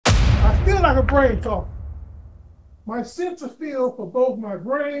feel like a brain talk. My sense of feel for both my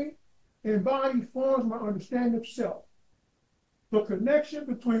brain and body forms my understanding of self. The connection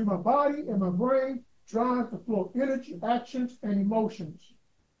between my body and my brain drives the flow of energy, actions, and emotions.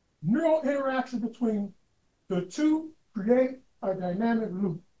 Neural interaction between the two create a dynamic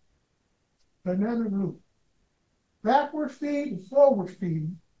loop. Dynamic loop. Backward feed and forward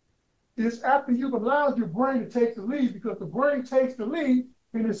feed is after you've allowed your brain to take the lead, because the brain takes the lead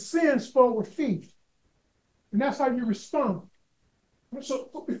and it sends forward feed. And that's how you respond.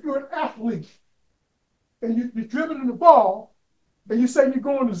 So if you're an athlete and you're dribbling the ball and you say you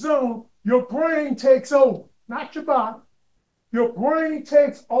go in the zone, your brain takes over, not your body. Your brain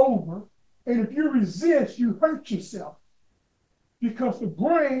takes over, and if you resist, you hurt yourself, because the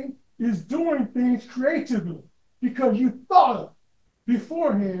brain is doing things creatively because you thought of it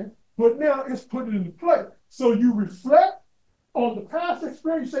beforehand, but now it's put it into play. So you reflect on the past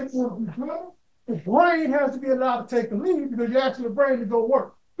experience, you say, well, the brain has to be allowed to take the lead because you're asking the brain to go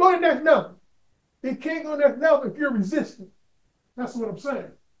work. Go to the next level. It can't go to the next level if you're resistant. That's what I'm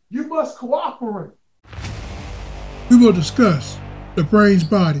saying. You must cooperate. We will discuss the brain's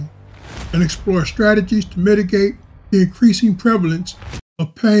body and explore strategies to mitigate the increasing prevalence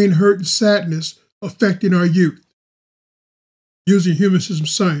of pain, hurt, and sadness affecting our youth. Using human system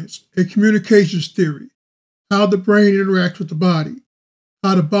science and communications theory, how the brain interacts with the body,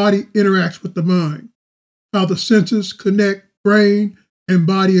 how the body interacts with the mind, how the senses connect brain and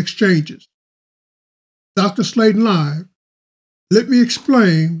body exchanges. Dr. Slaton Live, let me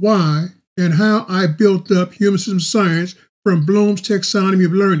explain why and how I built up human system science from Bloom's Taxonomy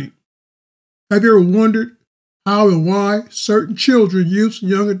of learning. Have you ever wondered how and why certain children, youths,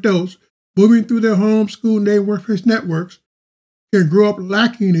 and young adults moving through their home, school, neighborhood, workplace networks can grow up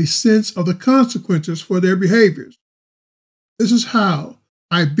lacking a sense of the consequences for their behaviors? This is how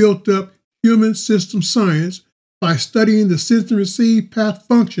I built up human system science by studying the sense and receive path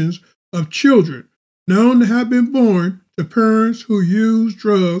functions of children known to have been born to parents who used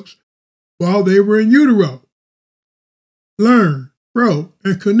drugs while they were in utero. Learn, grow,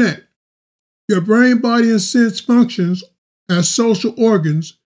 and connect. Your brain, body, and sense functions as social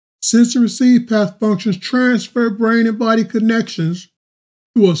organs. Sense and receive path functions transfer brain and body connections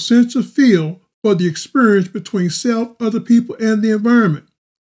to a sense of feel for the experience between self, other people, and the environment.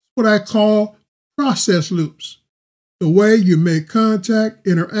 What I call process loops. The way you make contact,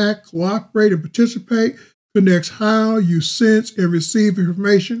 interact, cooperate, and participate connects how you sense and receive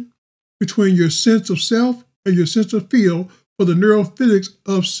information between your sense of self and your sense of feel for the neurophysics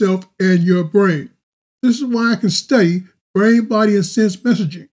of self and your brain. This is why I can study brain, body, and sense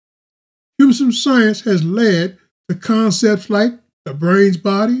messaging. Human system science has led to concepts like the brain's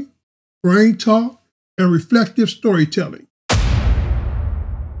body, brain talk, and reflective storytelling.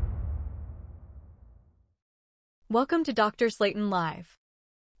 Welcome to Dr. Slaton Live,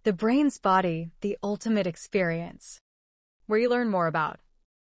 the brain's body, the ultimate experience, where you learn more about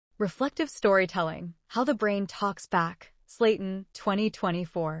reflective storytelling, how the brain talks back, Slaton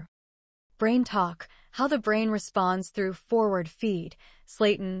 2024. Brain talk, how the brain responds through forward feed,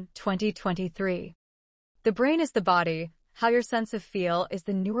 Slaton 2023. The brain is the body, how your sense of feel is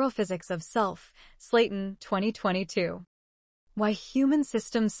the neurophysics of self, Slaton 2022. Why human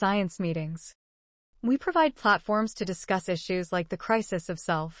system science meetings? We provide platforms to discuss issues like the crisis of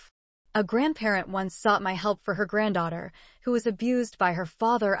self. A grandparent once sought my help for her granddaughter, who was abused by her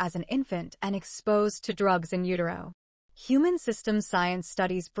father as an infant and exposed to drugs in utero. Human system science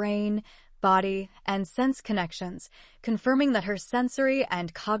studies brain, body, and sense connections, confirming that her sensory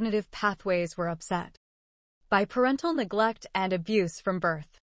and cognitive pathways were upset by parental neglect and abuse from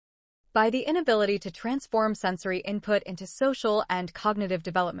birth, by the inability to transform sensory input into social and cognitive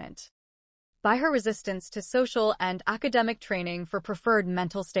development, by her resistance to social and academic training for preferred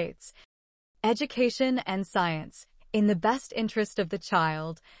mental states. Education and science, in the best interest of the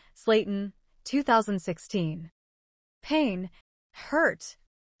child, Slaton, 2016. Pain, hurt,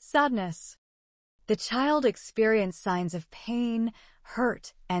 sadness. The child experienced signs of pain,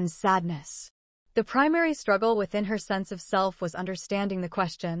 hurt, and sadness. The primary struggle within her sense of self was understanding the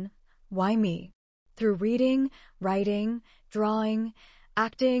question, why me? Through reading, writing, drawing,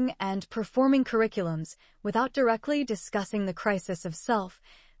 acting, and performing curriculums, without directly discussing the crisis of self,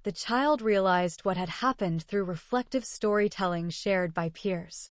 the child realized what had happened through reflective storytelling shared by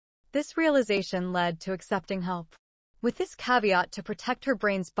peers. This realization led to accepting help, with this caveat to protect her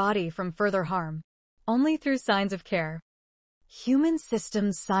brain's body from further harm, only through signs of care. Human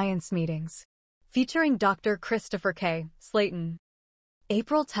Systems Science Meetings, featuring Dr. Christopher K. Slaton.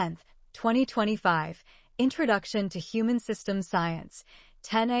 April 10, 2025, Introduction to Human System Science,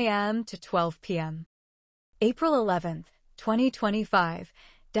 10 a.m. to 12 p.m. April 11th, 2025,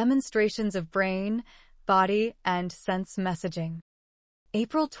 demonstrations of brain, body, and sense messaging.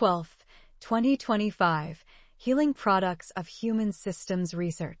 April 12th, 2025, healing products of human systems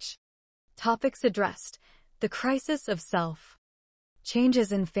research. Topics addressed: the crisis of self,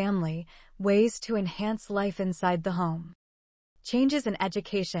 changes in family, ways to enhance life inside the home, changes in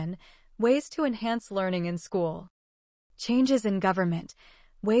education, ways to enhance learning in school, changes in government,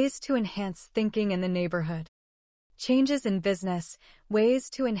 ways to enhance thinking in the neighborhood, changes in business, ways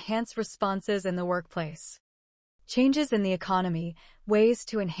to enhance responses in the workplace, changes in the economy, ways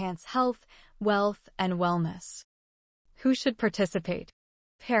to enhance health, wealth, and wellness. Who should participate?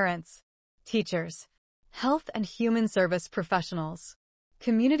 Parents, teachers, health and human service professionals,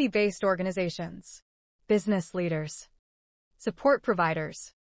 community-based organizations, business leaders, support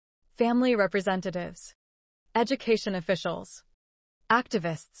providers, family representatives, education officials,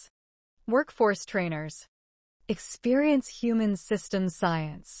 activists, workforce trainers. Experience human systems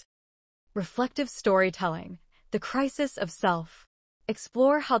science, reflective storytelling, the crisis of self.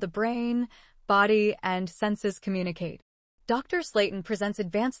 Explore how the brain, body, and senses communicate. Dr. Slaton presents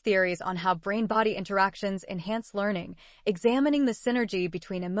advanced theories on how brain-body interactions enhance learning, examining the synergy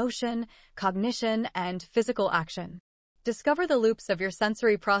between emotion, cognition, and physical action. Discover the loops of your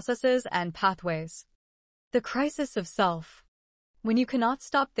sensory processes and pathways. The crisis of self. When you cannot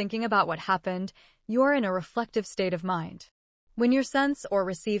stop thinking about what happened, you're in a reflective state of mind. When your sense or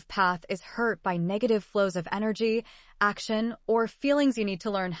receive path is hurt by negative flows of energy, action, or feelings, you need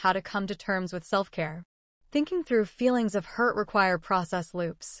to learn how to come to terms with self-care. Thinking through feelings of hurt require process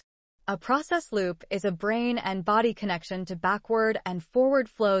loops. A process loop is a brain and body connection to backward and forward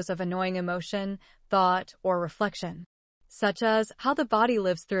flows of annoying emotion, thought, or reflection, such as how the body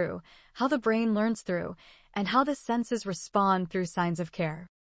lives through, how the brain learns through, and how the senses respond through signs of care.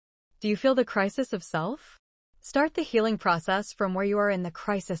 Do you feel the crisis of self? Start the healing process from where you are in the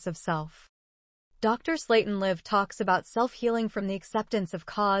crisis of self. Dr. Slaton Live talks about self-healing from the acceptance of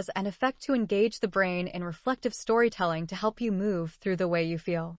cause and effect to engage the brain in reflective storytelling to help you move through the way you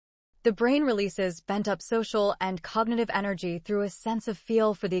feel. The brain releases bent-up social and cognitive energy through a sense of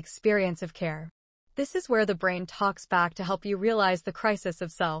feel for the experience of care. This is where the brain talks back to help you realize the crisis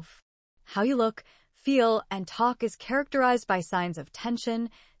of self. How you look, feel, and talk is characterized by signs of tension,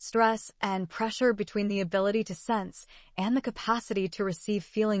 stress, and pressure between the ability to sense and the capacity to receive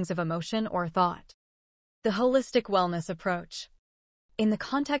feelings of emotion or thought. The holistic wellness approach. In the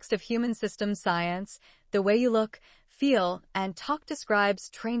context of human systems science, the way you look, feel, and talk describes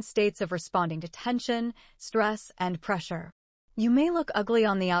trained states of responding to tension, stress, and pressure. You may look ugly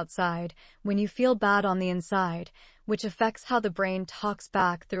on the outside when you feel bad on the inside, which affects how the brain talks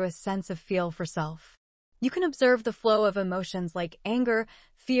back through a sense of feel for self. You can observe the flow of emotions like anger,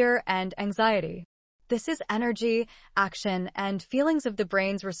 fear, and anxiety. This is energy, action, and feelings of the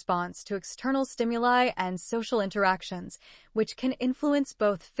brain's response to external stimuli and social interactions, which can influence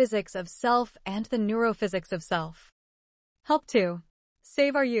both physics of self and the neurophysics of self. Help 2.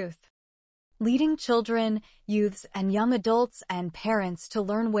 Save our youth. Leading children, youths, and young adults and parents to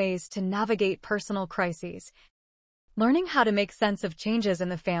learn ways to navigate personal crises. Learning how to make sense of changes in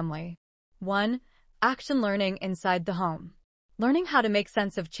the family. 1. Action learning inside the home. Learning how to make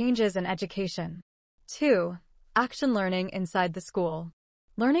sense of changes in education. 2. Action learning inside the school.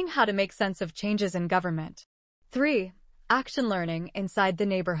 Learning how to make sense of changes in government. 3. Action learning inside the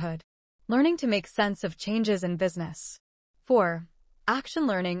neighborhood. Learning to make sense of changes in business. 4. Action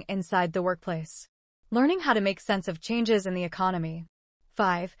learning inside the workplace. Learning how to make sense of changes in the economy.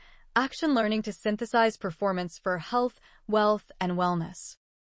 5. Action learning to synthesize performance for health, wealth, and wellness.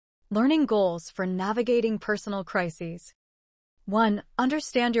 Learning goals for navigating personal crises. 1.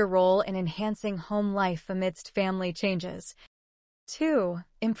 Understand your role in enhancing home life amidst family changes. 2.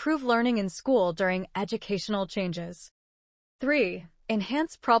 Improve learning in school during educational changes. 3.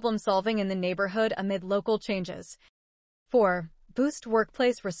 Enhance problem solving in the neighborhood amid local changes. 4. Boost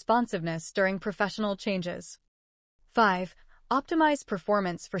workplace responsiveness during professional changes. 5. Optimize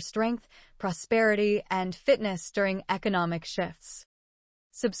performance for strength, prosperity, and fitness during economic shifts.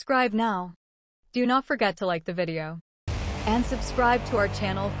 Subscribe now. Do not forget to like the video. And subscribe to our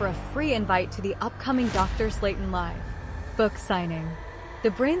channel for a free invite to the upcoming Dr. Slaton Live book signing.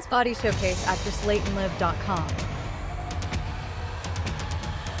 The Brains Body Showcase at drslatonlive.com.